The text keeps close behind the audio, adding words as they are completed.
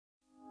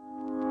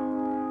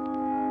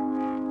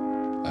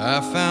I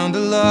found a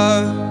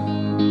love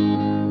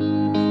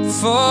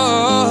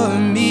for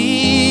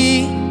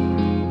me.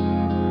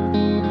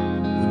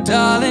 Well,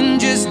 darling,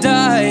 just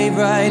dive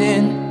right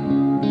in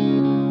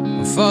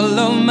and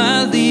follow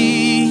my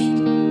lead.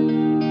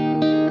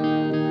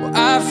 Well,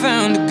 I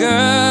found a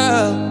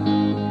girl,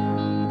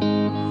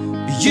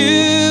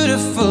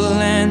 beautiful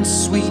and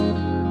sweet.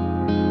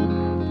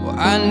 Well,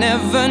 I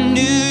never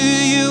knew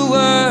you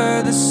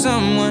were the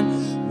someone.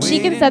 She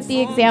can set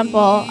the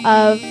example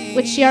of,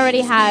 which she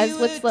already has,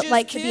 what's it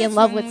like to be in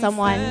love with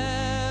someone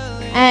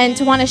and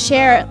to want to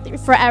share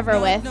forever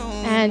with.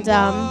 And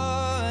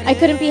I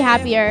couldn't be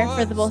happier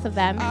for the both of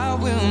them. I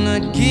will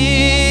not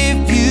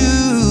give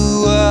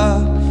you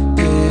up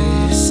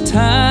this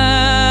time.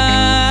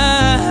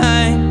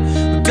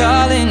 Oh,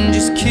 darling,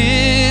 just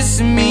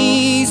kiss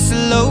me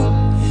slow.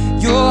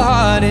 Your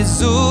heart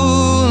is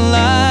all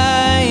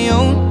I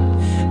own,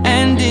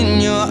 and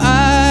in your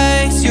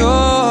eyes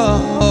you're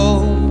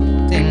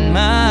holding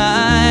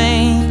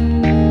mine.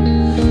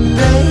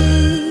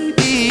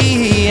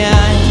 Baby,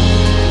 I'm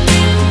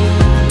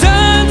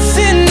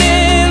dancing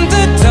in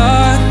the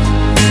dark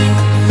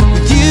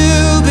with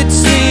you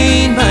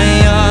between my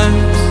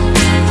arms,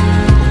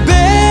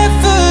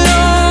 barefoot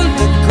on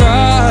the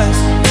grass,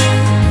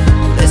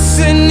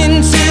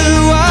 listening to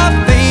our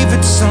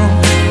favorite song.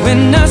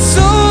 When I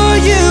saw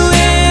you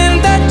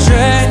in that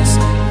dress.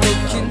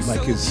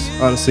 Mike is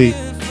honestly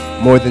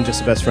more than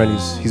just a best friend.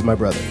 He's my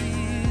brother.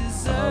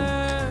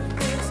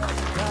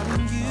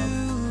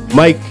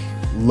 Mike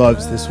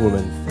loves this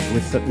woman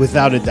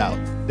without a doubt.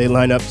 They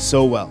line up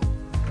so well.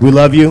 We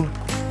love you.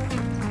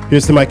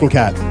 Here's to Mike and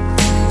Kat.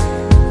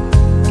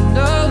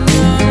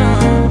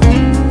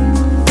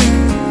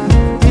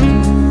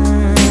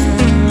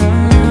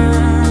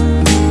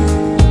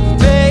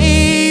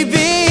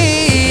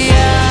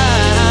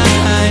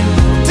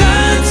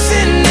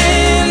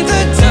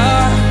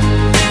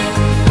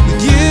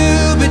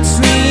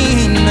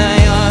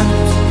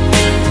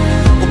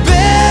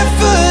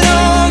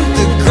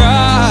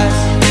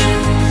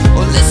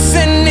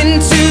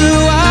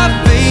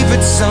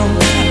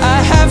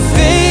 I have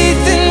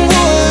faith in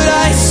what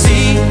I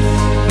see.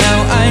 Now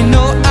I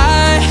know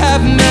I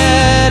have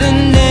met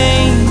an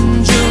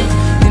angel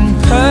in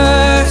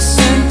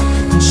person,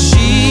 and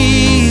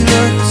she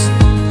looks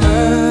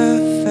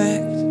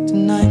perfect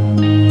tonight.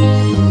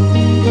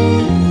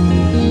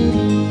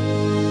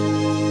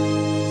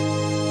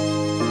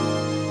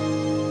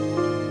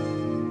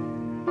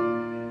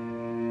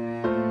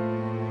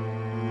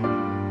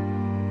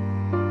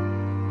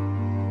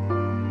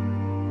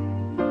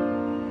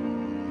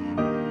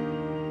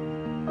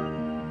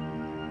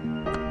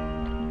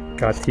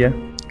 Catia,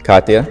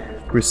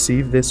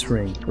 receive this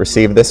ring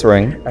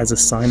as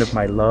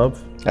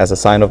a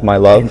sign of my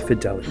love and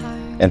fidelity.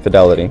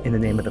 In the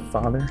name of the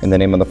Father, In the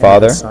name of the and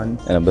Father, of the Son,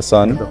 and of the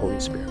Son, and of the Holy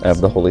Spirit. and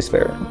of the Holy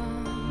Spirit.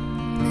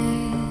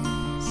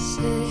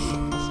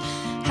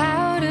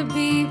 How to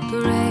be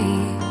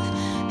brave?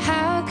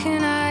 How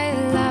can I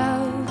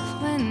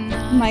love when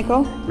I'm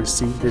Michael,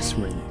 Receive this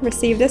ring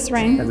receive this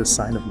ring as a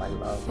sign of my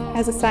love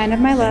as a sign of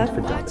my love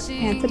and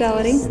fidelity. and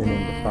fidelity. In the name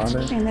of the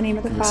Father, In the name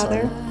of the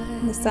Father, and the Son,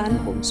 and the Son, and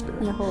the Holy Spirit.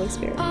 and the Holy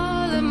Spirit.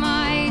 all of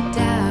my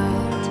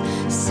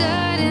doubt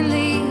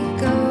suddenly